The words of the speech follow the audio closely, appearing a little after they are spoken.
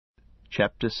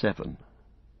Chapter 7.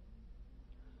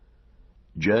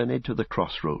 Journey to the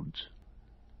Crossroads.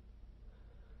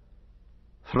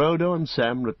 Frodo and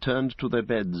Sam returned to their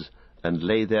beds, and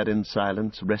lay there in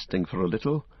silence, resting for a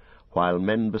little, while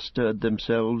men bestirred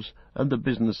themselves, and the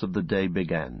business of the day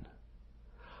began.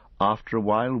 After a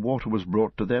while water was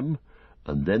brought to them,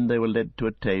 and then they were led to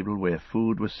a table where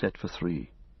food was set for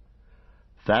 3.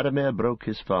 Faramir broke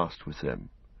his fast with them.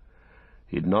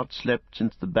 He had not slept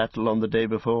since the battle on the day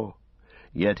before,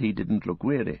 yet he didn't look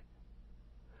weary.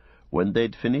 When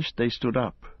they'd finished, they stood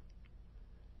up.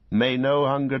 "May no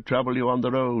hunger trouble you on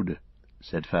the road,"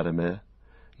 said Faramir.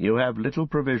 "You have little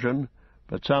provision,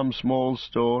 but some small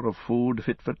store of food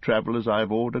fit for travellers I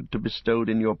have ordered to be bestowed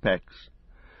in your packs.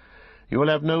 You will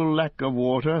have no lack of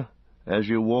water as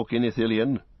you walk in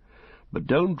Ithilien, but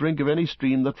don't drink of any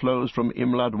stream that flows from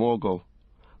Imlad Morgul,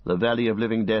 the Valley of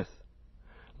Living Death.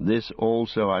 This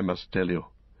also I must tell you.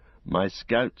 My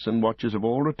scouts and watchers have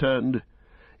all returned,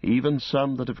 even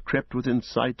some that have crept within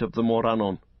sight of the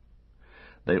Morannon.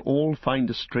 They all find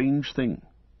a strange thing.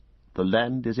 The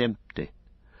land is empty.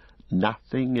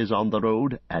 Nothing is on the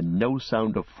road, and no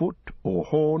sound of foot or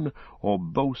horn or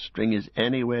bowstring is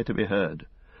anywhere to be heard.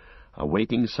 A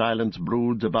waiting silence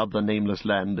broods above the nameless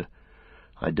land.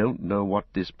 I don't know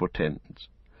what this portends,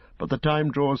 but the time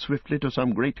draws swiftly to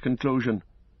some great conclusion.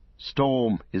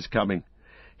 Storm is coming.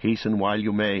 Hasten while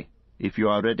you may. If you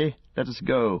are ready, let us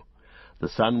go. The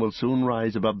sun will soon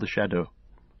rise above the shadow."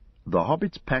 The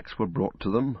hobbits' packs were brought to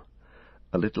them,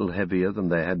 a little heavier than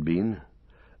they had been,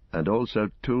 and also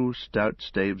 2 stout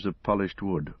staves of polished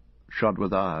wood, shod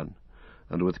with iron,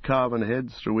 and with carven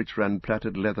heads through which ran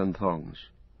plaited leathern thongs.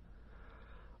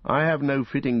 "I have no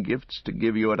fitting gifts to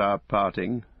give you at our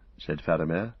parting," said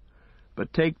Faramir,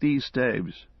 "but take these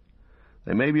staves.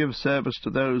 They may be of service to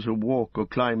those who walk or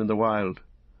climb in the wild.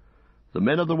 The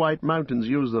men of the White Mountains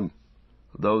use them,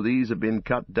 though these have been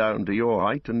cut down to your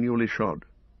height and newly shod.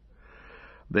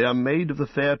 They are made of the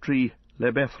fair tree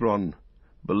Lebethron,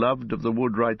 beloved of the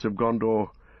woodwrights of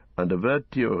Gondor, and a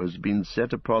virtue has been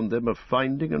set upon them of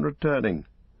finding and returning.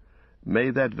 May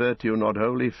that virtue not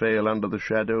wholly fail under the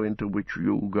shadow into which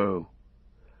you go."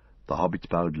 The hobbits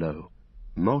bowed low.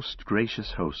 "Most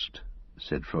gracious host,"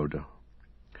 said Frodo,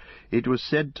 "it was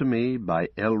said to me by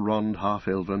Elrond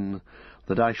half-elven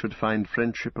that I should find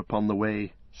friendship upon the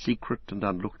way, secret and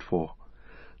unlooked for.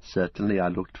 Certainly I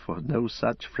looked for no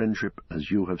such friendship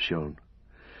as you have shown.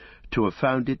 To have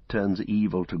found it turns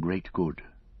evil to great good."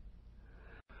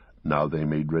 Now they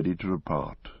made ready to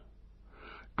depart.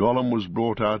 Gollum was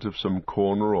brought out of some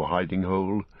corner or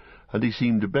hiding-hole, and he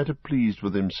seemed better pleased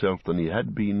with himself than he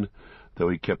had been, though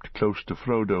he kept close to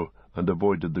Frodo and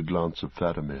avoided the glance of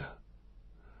Faramir.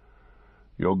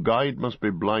 "Your guide must be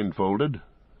blindfolded,"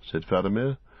 said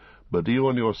Faramir, "but you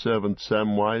and your servant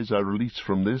Samwise I release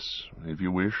from this, if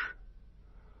you wish."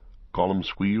 Gollum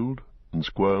squealed and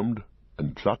squirmed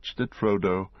and clutched at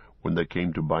Frodo when they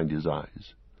came to bind his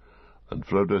eyes, and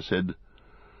Frodo said,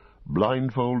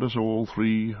 "Blindfold us all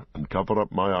 3, and cover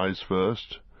up my eyes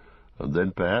first, and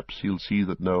then perhaps he'll see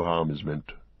that no harm is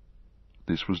meant."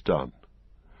 This was done,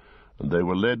 and they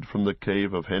were led from the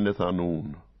cave of Henneth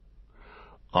Annwn.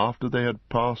 After they had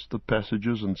passed the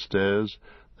passages and stairs,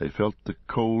 they felt the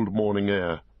cold morning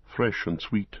air, fresh and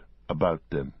sweet, about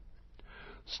them.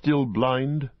 Still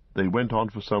blind, they went on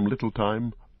for some little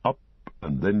time, up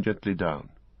and then gently down.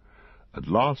 At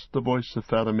last the voice of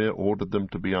Faramir ordered them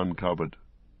to be uncovered.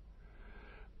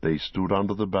 They stood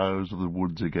under the boughs of the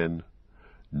woods again.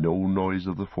 No noise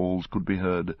of the falls could be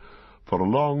heard, for a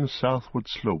long southward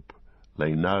slope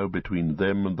lay now between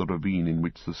them and the ravine in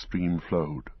which the stream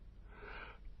flowed.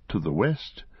 To the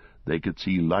west they could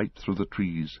see light through the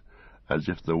trees, as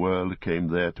if the world came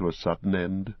there to a sudden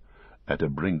end, at a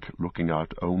brink looking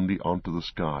out only onto the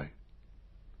sky.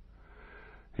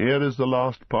 "Here is the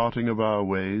last parting of our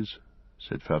ways,"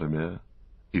 said Faramir.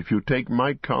 "If you take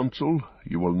my counsel,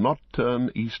 you will not turn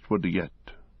eastward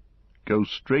yet. Go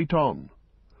straight on,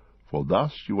 for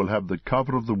thus you will have the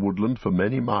cover of the woodland for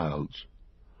many miles.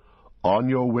 On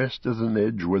your west is an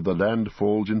edge where the land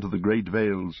falls into the great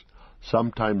vales,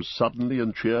 sometimes suddenly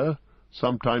and sheer,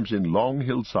 sometimes in long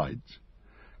hillsides.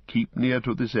 Keep near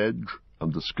to this edge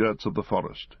and the skirts of the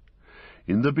forest.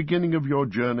 In the beginning of your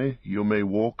journey you may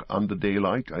walk under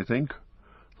daylight, I think.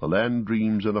 The land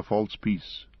dreams in a false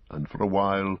peace, and for a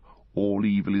while all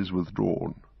evil is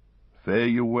withdrawn. Fare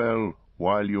you well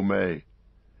while you may."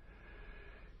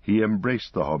 He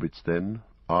embraced the hobbits then,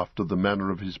 after the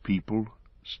manner of his people,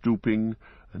 stooping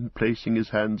and placing his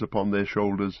hands upon their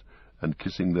shoulders and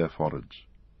kissing their foreheads.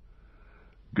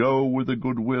 "Go with the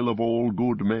good will of all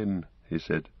good men," he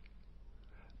said.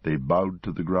 They bowed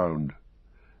to the ground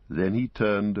Then he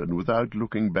turned, and without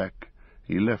looking back,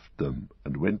 he left them,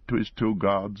 and went to his 2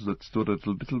 guards that stood at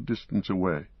a little distance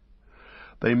away.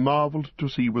 They marvelled to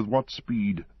see with what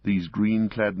speed these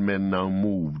green-clad men now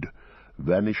moved,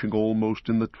 vanishing almost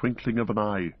in the twinkling of an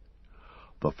eye.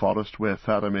 The forest where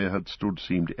Faramir had stood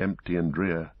seemed empty and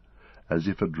drear, as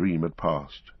if a dream had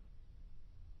passed.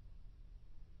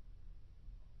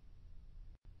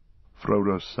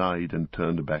 Frodo sighed and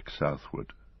turned back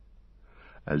southward.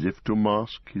 As if to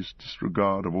mask his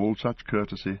disregard of all such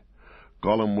courtesy,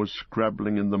 Gollum was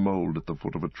scrabbling in the mould at the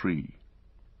foot of a tree.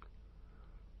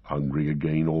 "Hungry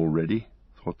again already?"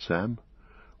 thought Sam.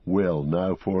 "Well,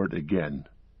 now for it again."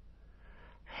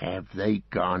 "Have they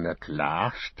gone at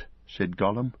last?" said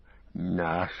Gollum.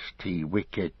 "Nasty,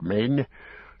 wicked men.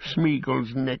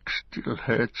 Smeagol's neck still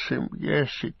hurts him.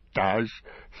 Yes, it does.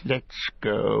 Let's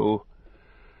go."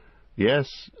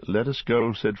 "Yes, let us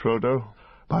go," said Frodo.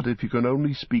 "But if you can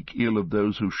only speak ill of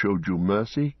those who showed you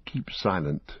mercy, keep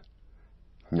silent."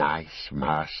 "Nice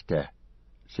master,"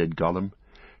 said Gollum.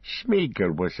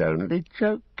 "Smeagol was only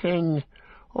joking.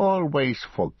 Always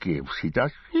forgives, he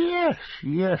does. Yes,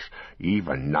 yes.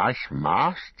 Even nice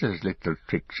master's little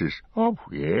trickses. Oh,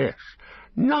 yes.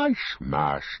 Nice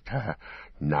master.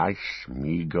 Nice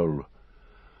Smeagol."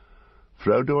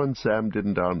 Frodo and Sam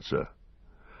didn't answer.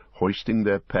 Hoisting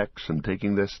their packs and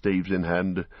taking their staves in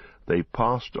hand, they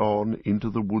passed on into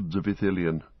the woods of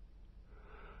Ithilien.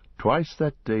 Twice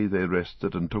that day they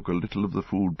rested and took a little of the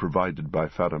food provided by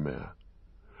Faramir.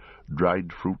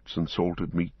 Dried fruits and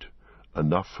salted meat,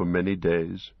 enough for many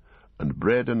days, and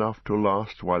bread enough to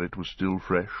last while it was still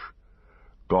fresh.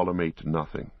 Gollum ate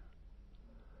nothing.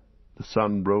 The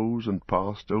sun rose and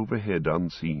passed overhead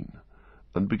unseen,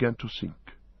 and began to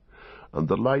sink, and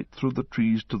the light through the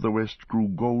trees to the west grew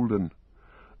golden,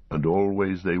 and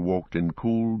always they walked in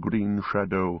cool green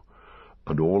shadow,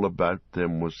 and all about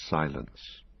them was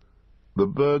silence. The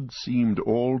birds seemed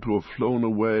all to have flown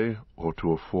away or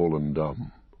to have fallen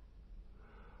dumb.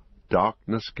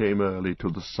 Darkness came early to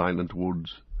the silent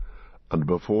woods, and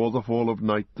before the fall of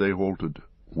night they halted,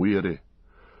 weary,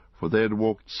 for they had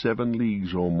walked 7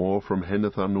 leagues or more from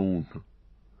Heneth-Anun.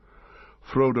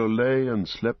 Frodo lay and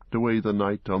slept away the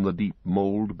night on the deep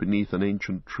mould beneath an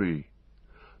ancient tree.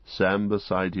 Sam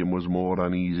beside him was more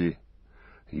uneasy.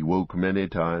 He woke many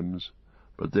times,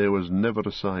 but there was never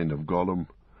a sign of Gollum,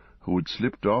 who had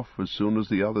slipped off as soon as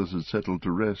the others had settled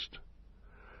to rest.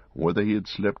 Whether he had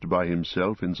slept by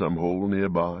himself in some hole near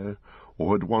by,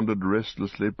 or had wandered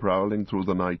restlessly prowling through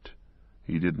the night,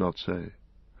 he did not say.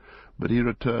 But he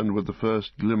returned with the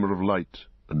first glimmer of light,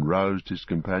 and roused his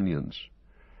companions.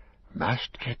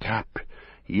 "Must get up.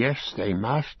 Yes, they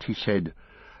must," he said.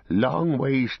 "Long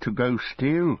ways to go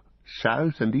still,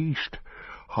 south and east.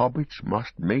 Hobbits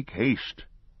must make haste."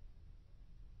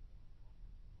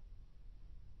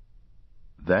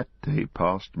 That day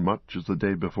passed much as the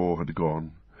day before had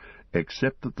gone,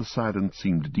 except that the silence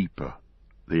seemed deeper.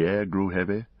 The air grew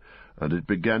heavy, and it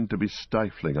began to be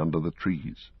stifling under the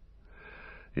trees.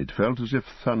 It felt as if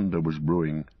thunder was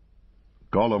brewing.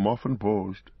 Gollum often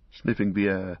paused, sniffing the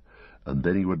air, and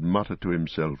then he would mutter to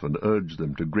himself and urge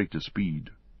them to greater speed.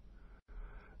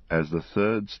 As the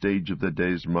 3rd stage of their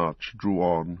day's march drew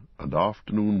on, and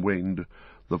afternoon waned,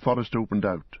 the forest opened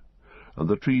out, and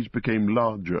the trees became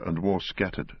larger and more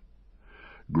scattered.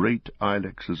 Great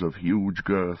ilexes of huge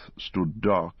girth stood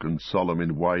dark and solemn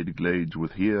in wide glades,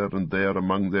 with here and there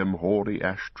among them hoary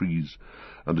ash-trees,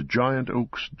 and giant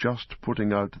oaks just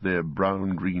putting out their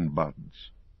brown-green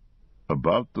buds.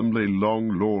 About them lay long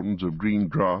lawns of green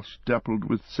grass, dappled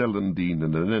with celandine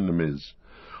and anemones,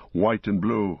 white and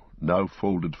blue, now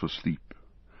folded for sleep.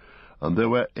 And there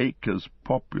were acres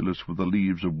populous with the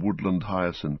leaves of woodland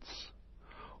hyacinths.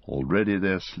 Already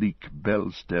their sleek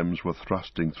bell stems were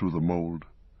thrusting through the mould.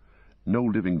 No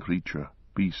living creature,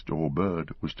 beast or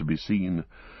bird, was to be seen,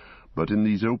 but in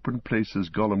these open places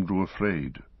Gollum grew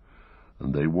afraid,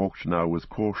 and they walked now with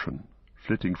caution,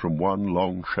 flitting from one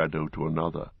long shadow to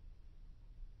another.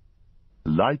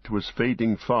 Light was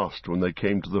fading fast when they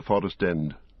came to the forest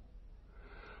end.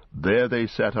 There they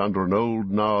sat under an old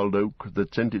gnarled oak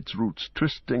that sent its roots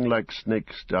twisting like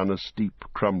snakes down a steep,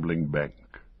 crumbling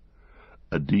bank.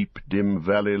 A deep, dim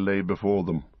valley lay before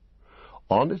them.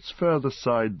 On its further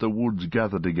side the woods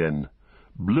gathered again,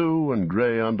 blue and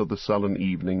grey under the sullen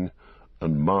evening,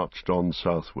 and marched on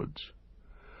southwards.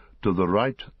 To the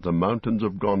right the mountains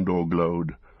of Gondor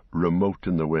glowed, remote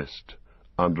in the west,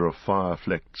 under a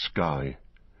fire-flecked sky.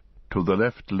 To the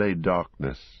left lay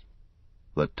darkness,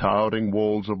 the towering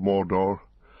walls of Mordor,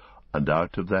 and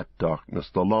out of that darkness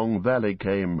the long valley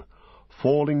came,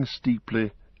 falling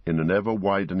steeply in an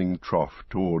ever-widening trough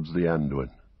towards the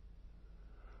Anduin.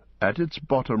 At its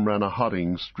bottom ran a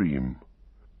hurrying stream.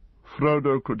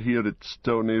 Frodo could hear its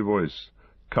stony voice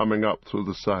coming up through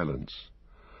the silence,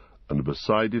 and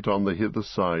beside it on the hither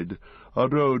side a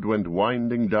road went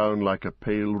winding down like a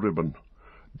pale ribbon,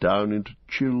 down into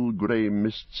chill grey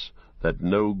mists that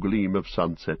no gleam of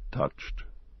sunset touched.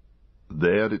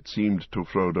 There it seemed to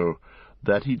Frodo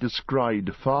that he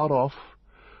descried far off,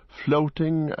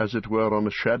 floating as it were on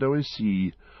a shadowy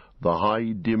sea, the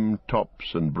high dim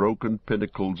tops and broken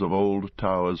pinnacles of old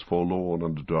towers forlorn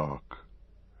and dark.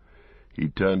 He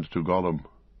turned to Gollum.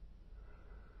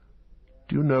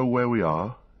 "Do you know where we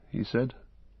are?" he said.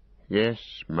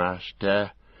 "Yes,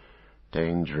 master.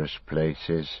 Dangerous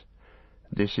places.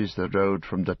 This is the road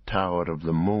from the Tower of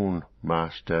the Moon,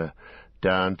 master,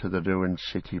 down to the ruined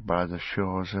city by the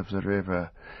shores of the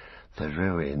river. The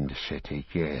ruined city,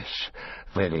 yes.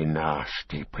 Very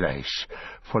nasty place,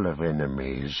 full of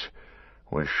enemies.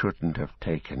 We shouldn't have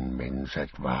taken men's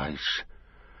advice.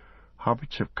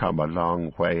 Hobbits have come a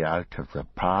long way out of the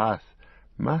path.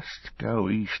 Must go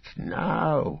east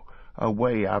now,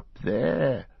 away up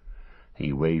there."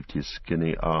 He waved his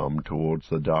skinny arm towards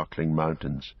the darkling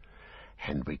mountains.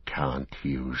 "And we can't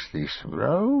use this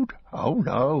road. Oh,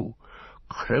 no.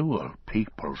 Cruel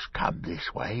peoples come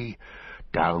this way,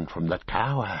 down from the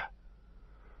tower."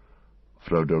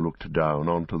 Frodo looked down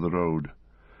onto the road.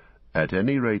 At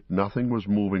any rate, nothing was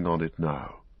moving on it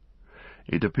now.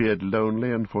 It appeared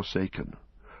lonely and forsaken,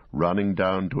 running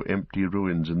down to empty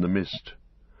ruins in the mist.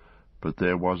 But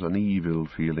there was an evil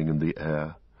feeling in the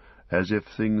air, as if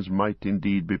things might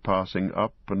indeed be passing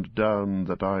up and down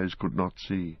that eyes could not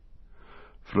see.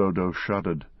 Frodo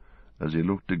shuddered as he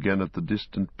looked again at the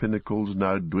distant pinnacles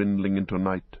now dwindling into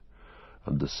night,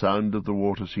 and the sound of the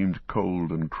water seemed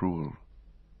cold and cruel.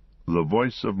 The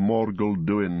voice of Morgul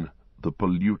Duin, the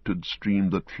polluted stream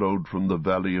that flowed from the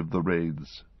Valley of the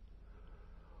Wraiths.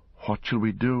 "What shall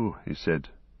we do?" he said.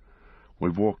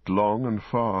 "We've walked long and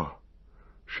far.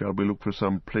 Shall we look for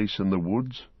some place in the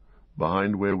woods,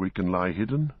 behind where we can lie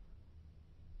hidden?"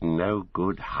 "No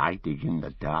good hiding in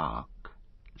the dark,"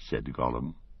 said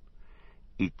Gollum.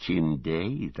 "It's in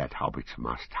day that hobbits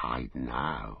must hide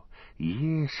now.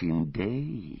 Yes, in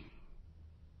day."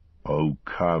 "Oh,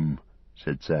 come,"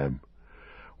 said Sam.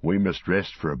 "We must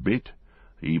rest for a bit,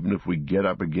 even if we get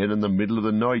up again in the middle of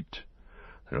the night.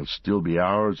 There'll still be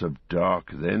hours of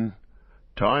dark then.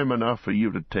 Time enough for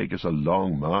you to take us a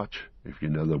long march, if you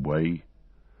know the way."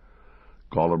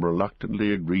 Gollum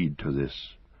reluctantly agreed to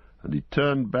this, and he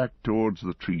turned back towards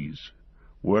the trees,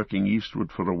 working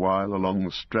eastward for a while along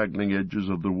the straggling edges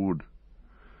of the wood.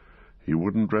 He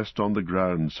wouldn't rest on the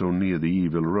ground so near the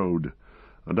evil road,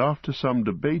 and after some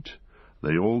debate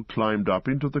they all climbed up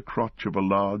into the crotch of a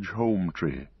large holm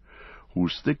tree,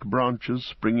 whose thick branches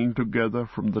springing together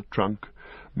from the trunk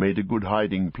made a good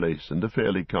hiding-place and a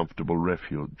fairly comfortable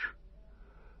refuge.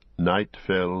 Night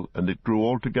fell, and it grew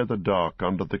altogether dark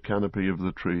under the canopy of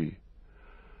the tree.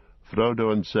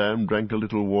 Frodo and Sam drank a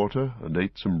little water and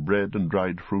ate some bread and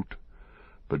dried fruit,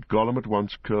 but Gollum at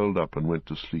once curled up and went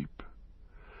to sleep.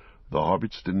 The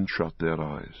hobbits didn't shut their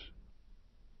eyes.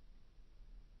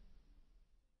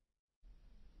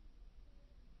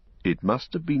 It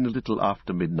must have been a little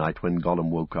after midnight when Gollum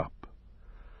woke up.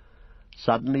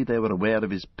 Suddenly they were aware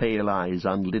of his pale eyes,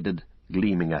 unlidded,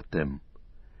 gleaming at them.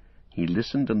 He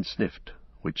listened and sniffed,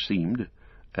 which seemed,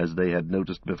 as they had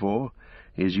noticed before,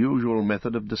 his usual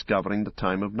method of discovering the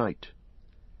time of night.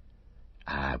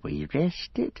 "Are we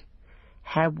rested?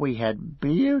 Have we had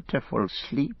beautiful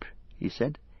sleep?" he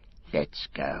said. "Let's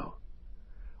go."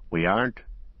 "We aren't,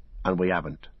 and we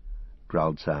haven't,"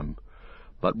 growled Sam,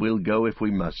 "but we'll go if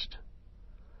we must."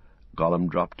 Gollum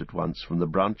dropped at once from the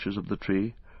branches of the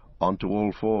tree onto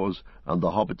all fours, and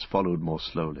the hobbits followed more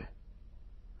slowly.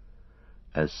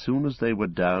 As soon as they were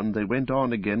down, they went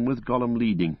on again with Gollum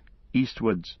leading,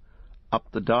 eastwards,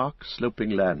 up the dark, sloping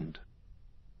land.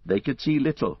 They could see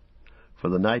little, for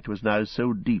the night was now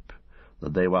so deep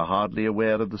that they were hardly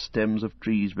aware of the stems of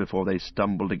trees before they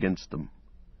stumbled against them.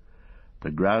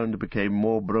 The ground became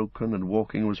more broken, and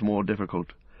walking was more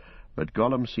difficult, but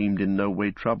Gollum seemed in no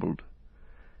way troubled.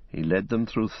 He led them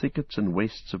through thickets and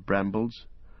wastes of brambles,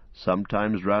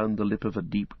 sometimes round the lip of a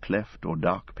deep cleft or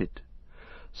dark pit,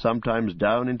 sometimes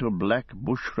down into black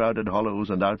bush-shrouded hollows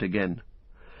and out again.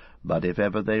 But if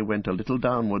ever they went a little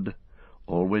downward,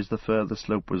 always the further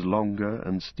slope was longer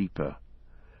and steeper.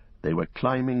 They were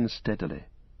climbing steadily.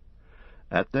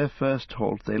 At their first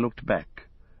halt they looked back,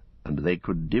 and they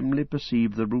could dimly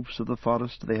perceive the roofs of the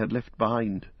forest they had left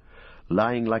behind,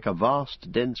 lying like a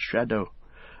vast dense shadow,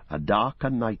 a darker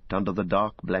night under the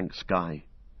dark blank sky.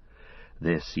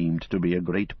 There seemed to be a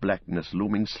great blackness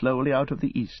looming slowly out of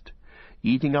the east,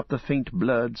 eating up the faint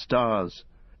blurred stars.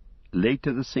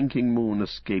 Later the sinking moon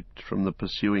escaped from the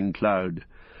pursuing cloud,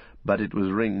 but it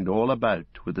was ringed all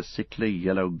about with a sickly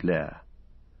yellow glare.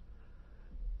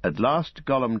 At last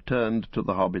Gollum turned to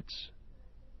the hobbits.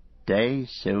 "Day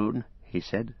soon," he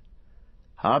said.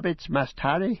 "Hobbits must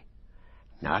hurry.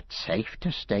 Not safe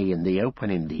to stay in the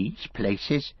open in these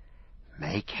places.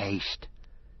 Make haste."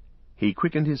 He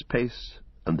quickened his pace,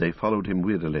 and they followed him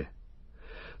wearily.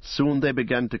 Soon they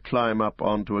began to climb up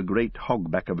onto a great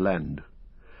hogback of land.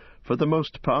 For the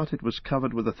most part it was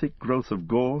covered with a thick growth of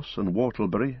gorse and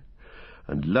whortleberry,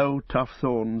 and low, tough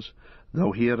thorns,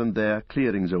 though here and there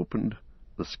clearings opened,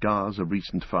 the scars of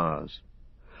recent fires.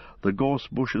 The gorse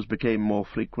bushes became more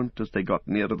frequent as they got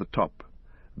nearer the top.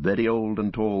 Very old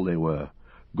and tall they were,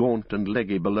 gaunt and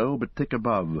leggy below, but thick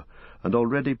above, and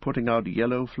already putting out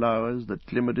yellow flowers that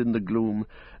glimmered in the gloom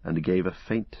and gave a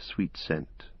faint, sweet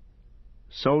scent.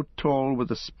 So tall were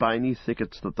the spiny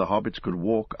thickets that the hobbits could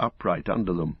walk upright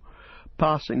under them,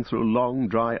 passing through long,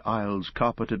 dry aisles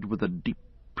carpeted with a deep,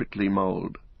 prickly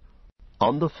mould.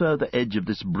 On the further edge of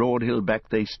this broad hill-back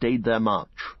they stayed their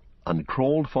march, and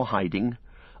crawled for hiding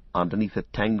underneath a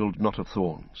tangled knot of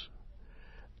thorns.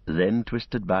 Then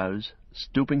twisted boughs,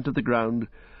 stooping to the ground,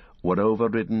 were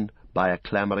overridden by a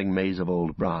clamouring maze of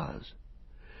old briars.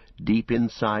 Deep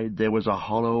inside there was a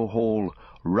hollow hole,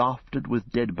 rafted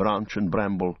with dead branch and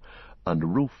bramble,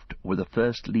 and roofed with the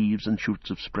first leaves and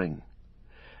shoots of spring.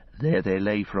 There they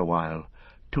lay for a while,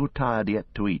 too tired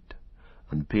yet to eat,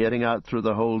 and peering out through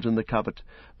the holes in the covert,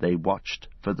 they watched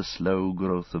for the slow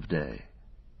growth of day.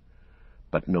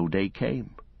 But no day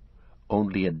came,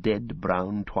 only a dead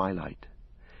brown twilight.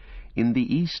 In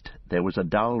the east there was a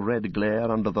dull red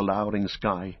glare under the lowering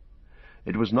sky.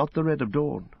 It was not the red of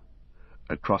dawn.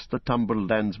 Across the tumbled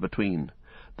lands between,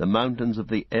 the mountains of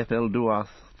the Efelduath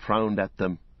frowned at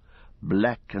them,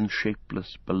 black and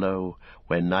shapeless below,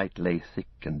 where night lay thick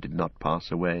and did not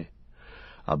pass away,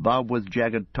 above with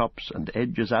jagged tops and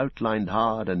edges outlined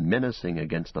hard and menacing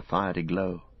against the fiery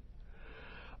glow.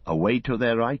 Away to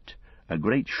their right, a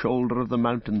great shoulder of the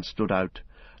mountain stood out,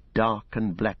 dark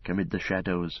and black amid the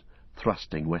shadows,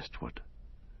 thrusting westward.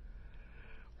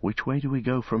 "Which way do we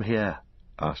go from here?"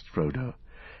 asked Frodo.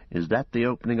 "Is that the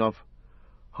opening of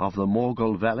the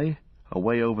Morgul Valley,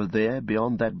 away over there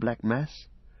beyond that black mass?"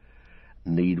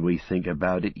 "Need we think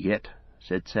about it yet?"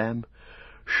 said Sam.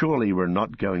 "Surely we're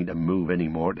not going to move any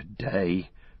more today,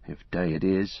 if day it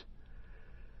is."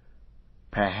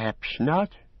 "Perhaps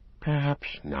not,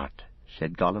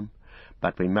 said Gollum.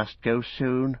 "But we must go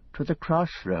soon to the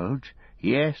crossroads.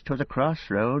 Yes, to the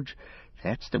crossroads.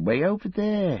 That's the way over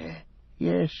there.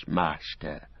 Yes,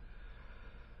 master."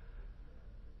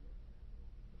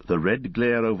 The red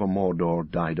glare over Mordor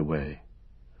died away.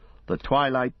 The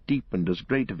twilight deepened as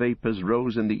great vapours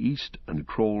rose in the east and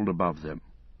crawled above them.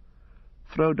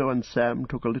 Frodo and Sam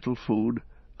took a little food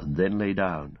and then lay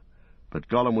down, but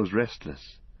Gollum was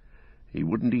restless. He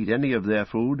wouldn't eat any of their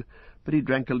food, but he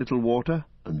drank a little water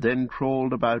and then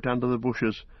crawled about under the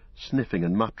bushes, sniffing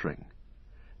and muttering.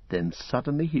 Then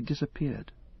suddenly he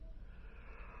disappeared.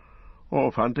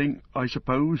 "Off hunting, I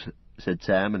suppose," said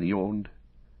Sam, and yawned.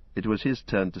 It was his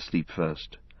turn to sleep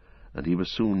first, and he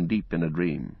was soon deep in a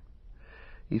dream.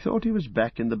 He thought he was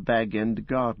back in the Bag-End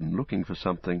garden looking for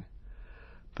something,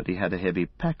 but he had a heavy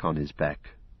pack on his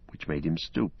back, which made him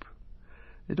stoop.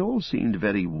 It all seemed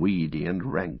very weedy and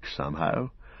rank somehow,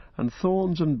 and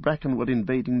thorns and bracken were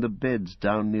invading the beds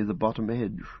down near the bottom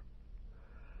edge.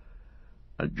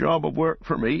 "A job of work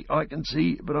for me, I can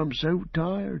see, but I'm so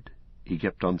tired," he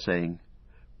kept on saying.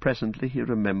 Presently he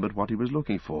remembered what he was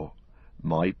looking for.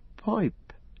 "My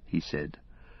pipe," he said,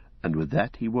 and with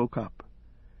that he woke up.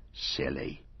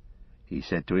 "Silly," he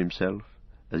said to himself,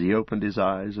 as he opened his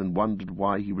eyes and wondered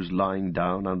why he was lying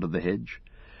down under the hedge.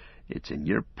 "It's in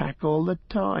your pack all the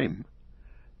time."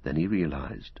 Then he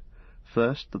realized,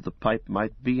 first that the pipe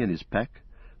might be in his pack,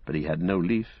 but he had no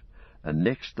leaf, and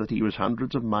next that he was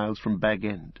hundreds of miles from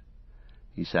Bag-End.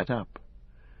 He sat up.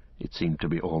 It seemed to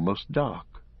be almost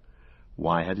dark.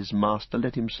 Why had his master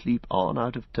let him sleep on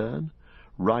out of turn,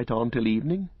 right on till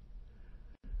evening?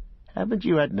 "Haven't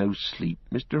you had no sleep,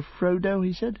 Mr. Frodo?"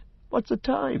 he said. "What's the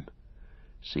time?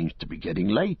 Seems to be getting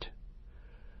late."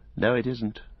 "No, it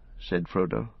isn't," said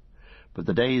Frodo, "but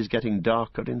the day is getting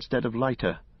darker instead of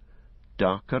lighter.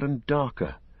 Darker and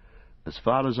darker. As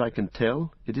far as I can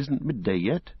tell, it isn't midday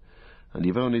yet, and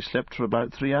you've only slept for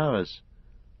about 3 hours."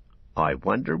 "I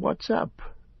wonder what's up,"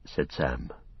 said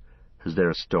Sam. "Is there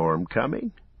a storm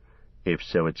coming? If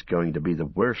so, it's going to be the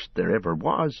worst there ever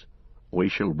was. We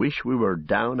shall wish we were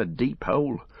down a deep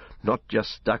hole, not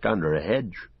just stuck under a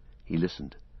hedge." He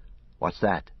listened. "What's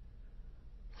that?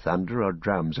 Thunder or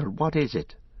drums, or what is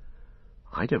it?"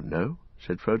 "I don't know,"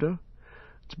 said Frodo.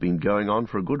 "It's been going on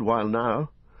for a good while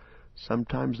now.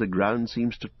 Sometimes the ground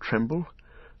seems to tremble,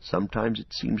 sometimes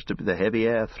it seems to be the heavy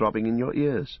air throbbing in your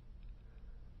ears."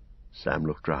 Sam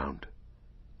looked round.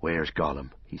 "Where's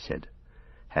Gollum?" he said.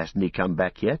 "Hasn't he come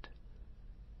back yet?"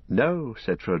 "No,"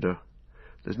 said Frodo.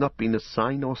 "There's not been a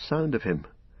sign or sound of him."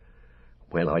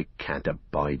 "Well, I can't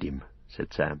abide him,"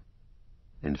 said Sam.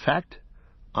 "In fact,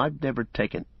 I've never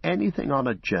taken anything on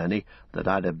a journey that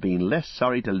I'd have been less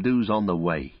sorry to lose on the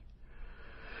way.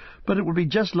 But it would be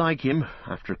just like him,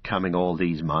 after coming all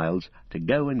these miles, to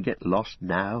go and get lost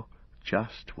now,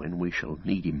 just when we shall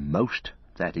need him most,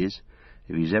 that is,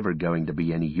 if he's ever going to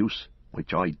be any use,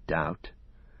 which I doubt."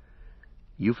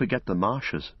 "You forget the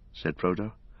marshes," said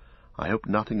Frodo. "I hope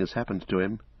nothing has happened to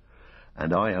him,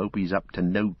 and I hope he's up to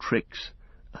no tricks,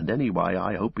 and anyway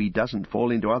I hope he doesn't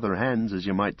fall into other hands, as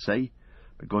you might say,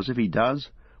 because if he does,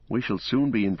 we shall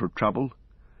soon be in for trouble."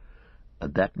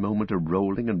 At that moment a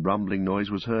rolling and rumbling noise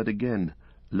was heard again,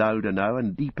 louder now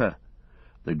and deeper.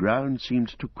 The ground seemed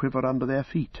to quiver under their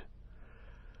feet.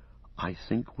 "I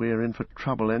think we're in for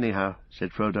trouble anyhow,"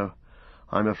 said Frodo.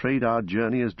 "I'm afraid our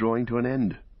journey is drawing to an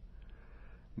end."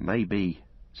 "Maybe,"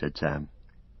 said Sam.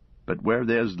 "But where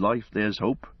there's life there's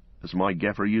hope, as my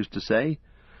gaffer used to say,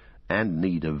 and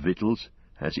need of victuals,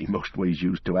 as he most ways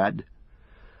used to add.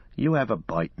 You have a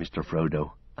bite, Mr.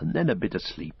 Frodo, and then a bit of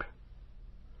sleep."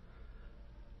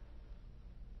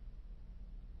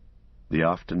 The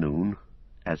afternoon,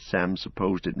 as Sam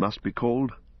supposed it must be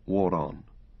called, wore on.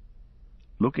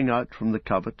 Looking out from the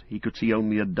covert, he could see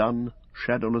only a dun,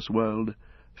 shadowless world,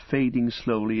 fading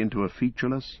slowly into a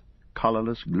featureless,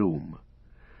 colourless gloom.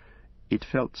 It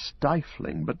felt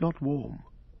stifling, but not warm.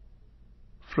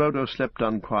 Frodo slept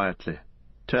unquietly,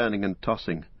 turning and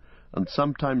tossing, and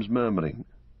sometimes murmuring.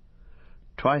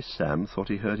 Twice Sam thought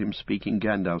he heard him speaking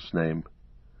Gandalf's name.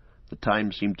 The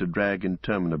time seemed to drag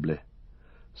interminably.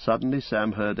 Suddenly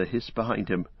Sam heard a hiss behind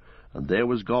him, and there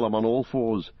was Gollum on all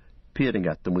fours, peering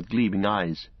at them with gleaming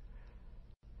eyes.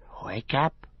 "Wake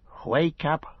up, wake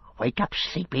up, wake up,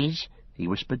 sleepies," he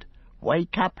whispered.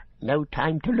 "Wake up, no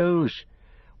time to lose.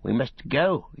 We must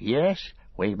go, yes,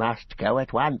 we must go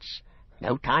at once.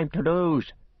 No time to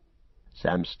lose."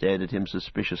 Sam stared at him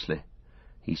suspiciously.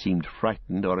 He seemed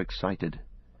frightened or excited.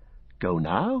 "Go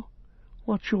now?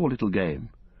 What's your little game?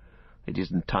 It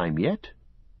isn't time yet."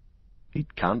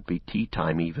 "It can't be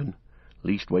tea-time even,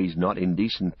 leastways not in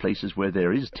decent places where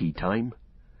there is tea-time."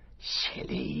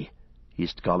 "Silly,"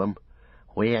 hissed Gollum.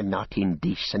 "We're not in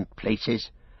decent places.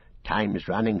 Time's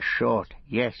running short,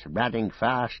 yes, running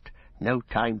fast. No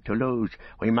time to lose.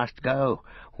 We must go.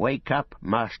 Wake up,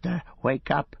 master, wake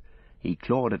up." He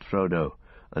clawed at Frodo,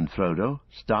 and Frodo,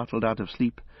 startled out of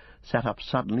sleep, sat up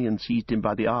suddenly and seized him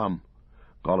by the arm.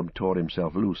 Gollum tore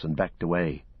himself loose and backed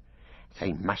away.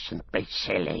 "They mustn't be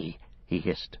silly," he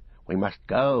hissed. "We must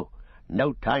go.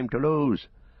 No time to lose."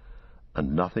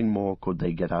 And nothing more could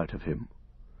they get out of him.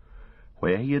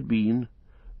 Where he had been,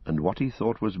 and what he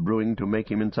thought was brewing to make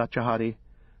him in such a hurry,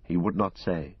 he would not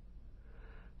say.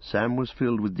 Sam was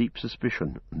filled with deep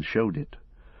suspicion, and showed it,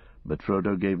 but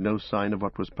Frodo gave no sign of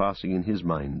what was passing in his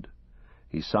mind.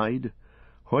 He sighed,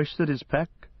 hoisted his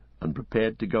pack, and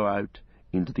prepared to go out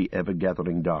into the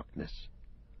ever-gathering darkness.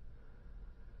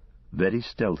 Very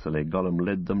stealthily Gollum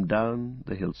led them down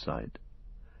the hillside,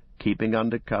 keeping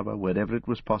under cover wherever it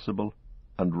was possible,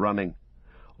 and running,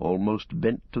 almost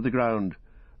bent to the ground,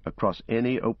 across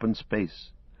any open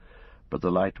space. But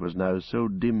the light was now so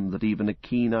dim that even a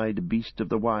keen-eyed beast of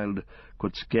the wild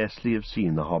could scarcely have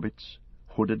seen the hobbits,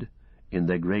 hooded, in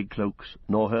their grey cloaks,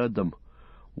 nor heard them,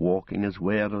 walking as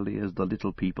warily as the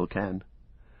little people can.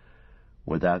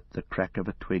 Without the crack of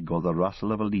a twig or the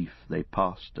rustle of a leaf they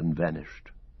passed and vanished.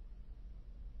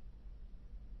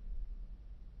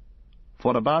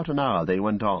 For about an hour they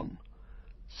went on,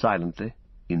 silently,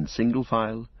 in single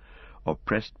file,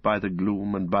 oppressed by the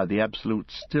gloom and by the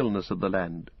absolute stillness of the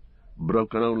land,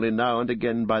 broken only now and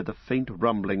again by the faint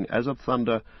rumbling, as of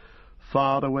thunder,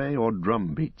 far away, or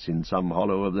drum beats in some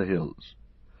hollow of the hills.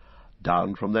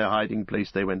 Down from their hiding-place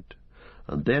they went,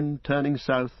 and then, turning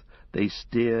south, they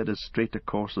steered as straight a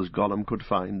course as Gollum could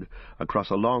find, across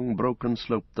a long broken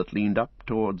slope that leaned up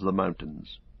towards the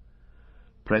mountains.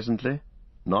 Presently,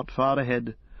 not far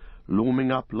ahead,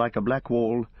 looming up like a black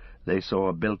wall, they saw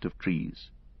a belt of trees.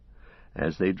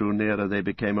 As they drew nearer they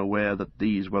became aware that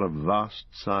these were of vast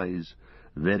size,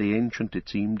 very ancient it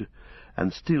seemed,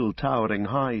 and still towering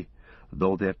high,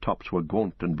 though their tops were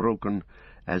gaunt and broken,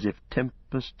 as if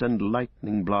tempest and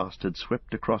lightning blast had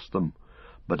swept across them,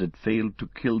 but had failed to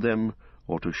kill them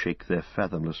or to shake their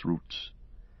fathomless roots.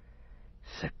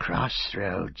 "The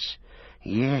crossroads,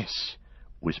 yes,"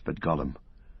 whispered Gollum,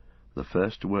 the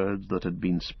first words that had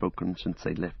been spoken since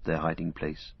they left their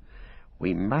hiding-place.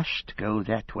 "We must go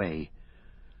that way."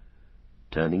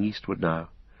 Turning eastward now,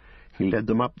 he led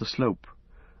them up the slope,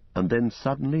 and then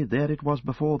suddenly there it was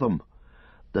before them,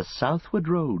 the southward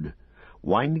road,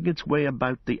 winding its way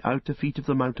about the outer feet of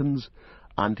the mountains,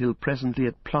 until presently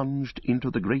it plunged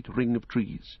into the great ring of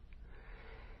trees.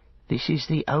 "This is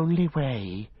the only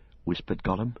way," whispered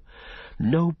Gollum.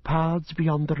 "No paths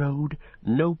beyond the road,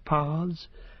 no paths.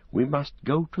 We must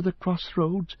go to the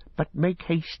crossroads, but make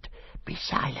haste. Be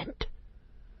silent."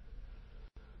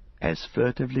 As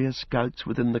furtively as scouts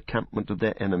within the campment of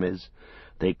their enemies,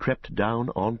 they crept down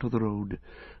onto the road,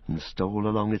 and stole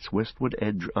along its westward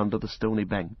edge under the stony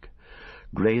bank,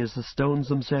 grey as the stones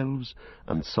themselves,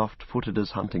 and soft-footed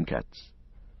as hunting cats.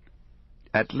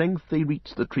 At length they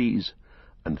reached the trees,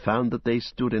 and found that they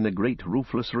stood in a great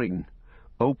roofless ring,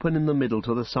 open in the middle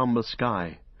to the sombre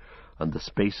sky, and the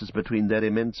spaces between their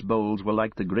immense boles were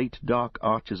like the great dark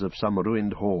arches of some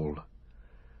ruined hall.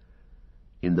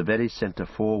 In the very centre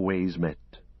 4 ways met.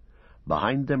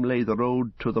 Behind them lay the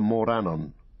road to the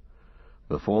Morannon.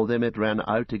 Before them it ran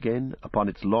out again upon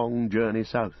its long journey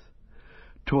south.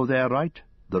 To their right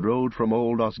the road from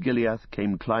old Osgiliath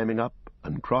came climbing up,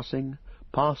 and crossing,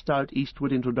 passed out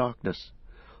eastward into darkness,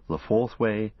 the 4th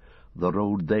way, the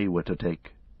road they were to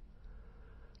take.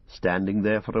 Standing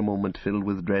there for a moment filled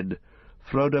with dread,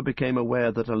 Frodo became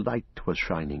aware that a light was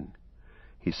shining.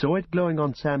 He saw it glowing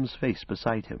on Sam's face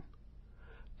beside him.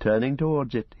 Turning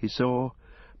towards it, he saw,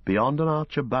 beyond an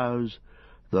arch of boughs,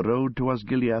 the road to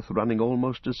Osgiliath running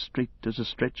almost as straight as a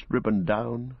stretched ribbon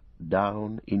down,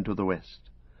 down into the west.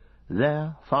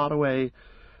 There, far away,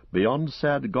 beyond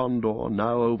sad Gondor,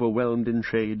 now overwhelmed in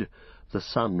shade, the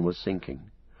sun was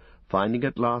sinking, finding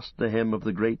at last the hem of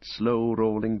the great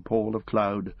slow-rolling pall of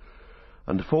cloud,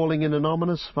 and falling in an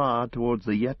ominous far towards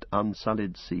the yet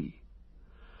unsullied sea.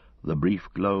 The brief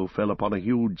glow fell upon a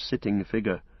huge sitting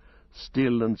figure,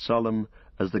 still and solemn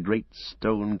as the great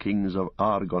stone kings of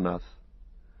Argonath.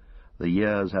 The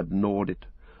years had gnawed it,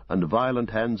 and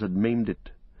violent hands had maimed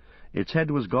it. Its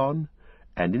head was gone,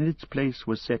 and in its place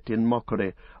was set in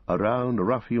mockery a round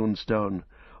rough-hewn stone,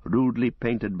 rudely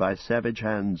painted by savage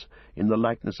hands in the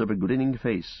likeness of a grinning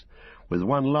face, with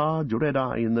one large red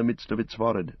eye in the midst of its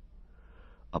forehead.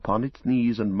 Upon its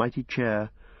knees and mighty chair,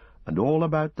 and all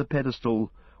about the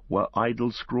pedestal, were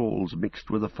idle scrolls mixed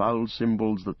with the foul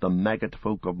symbols that the maggot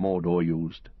folk of Mordor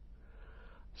used.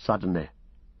 Suddenly,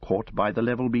 caught by the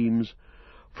level beams,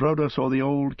 Frodo saw the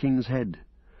old king's head.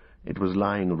 It was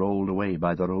lying rolled away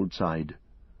by the roadside.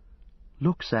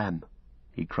 "Look, Sam,"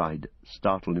 he cried,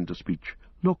 startled into speech.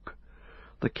 "Look!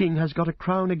 The king has got a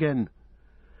crown again."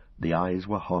 The eyes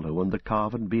were hollow, and the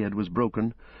carven beard was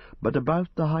broken, but about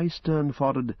the high stern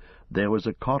forehead there was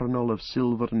a coronal of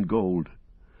silver and gold.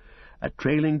 A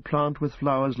trailing plant with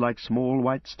flowers like small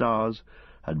white stars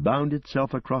had bound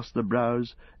itself across the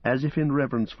brows as if in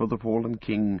reverence for the fallen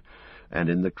king, and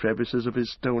in the crevices of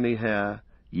his stony hair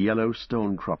yellow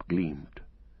stone-crop gleamed.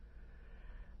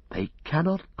 "They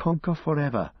cannot conquer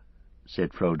forever,"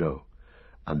 said Frodo,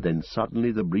 and then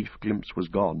suddenly the brief glimpse was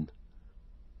gone.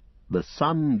 The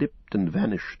sun dipped and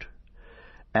vanished,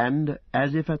 and,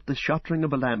 as if at the shuttering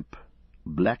of a lamp,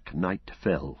 black night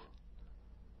fell.